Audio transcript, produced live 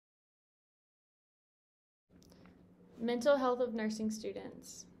Mental health of nursing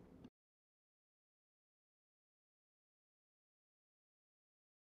students.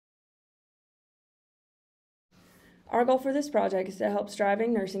 Our goal for this project is to help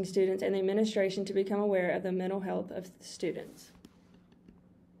striving nursing students and the administration to become aware of the mental health of the students.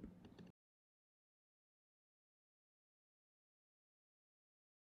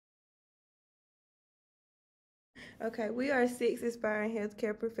 Okay, we are 6 aspiring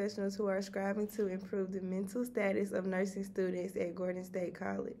healthcare professionals who are striving to improve the mental status of nursing students at Gordon State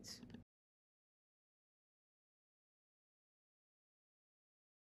College.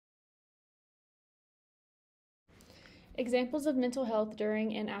 Examples of mental health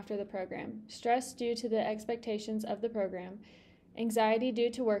during and after the program: stress due to the expectations of the program, anxiety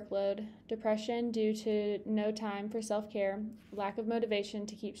due to workload, depression due to no time for self-care, lack of motivation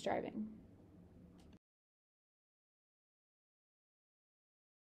to keep striving.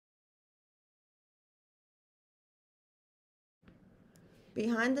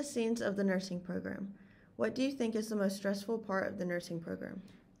 Behind the scenes of the nursing program, what do you think is the most stressful part of the nursing program?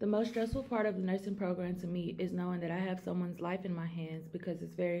 The most stressful part of the nursing program to me is knowing that I have someone's life in my hands because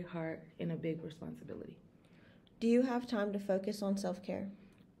it's very hard and a big responsibility. Do you have time to focus on self-care?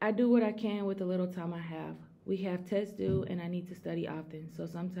 I do what I can with the little time I have. We have tests due and I need to study often, so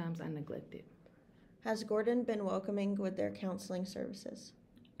sometimes I neglect it. Has Gordon been welcoming with their counseling services?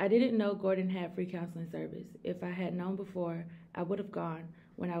 I didn't know Gordon had free counseling service. If I had known before, I would have gone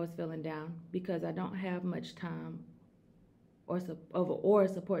when I was feeling down because I don't have much time or a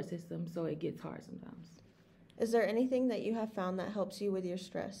support system, so it gets hard sometimes. Is there anything that you have found that helps you with your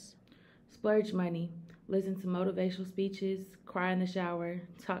stress? Splurge money, listen to motivational speeches, cry in the shower,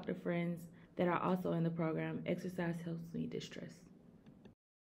 talk to friends that are also in the program. Exercise helps me distress.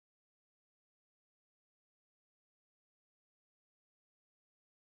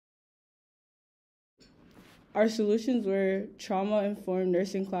 Our solutions were trauma-informed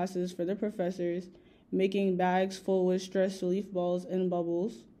nursing classes for the professors, making bags full with stress relief balls and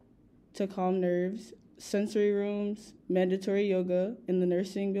bubbles to calm nerves, sensory rooms, mandatory yoga in the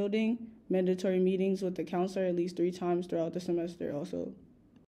nursing building, mandatory meetings with the counselor at least 3 times throughout the semester also.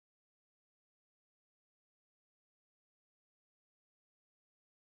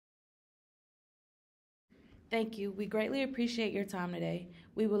 Thank you. We greatly appreciate your time today.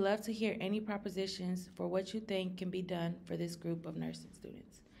 We would love to hear any propositions for what you think can be done for this group of nursing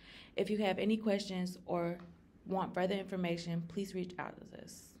students. If you have any questions or want further information, please reach out to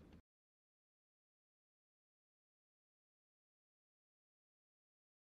us.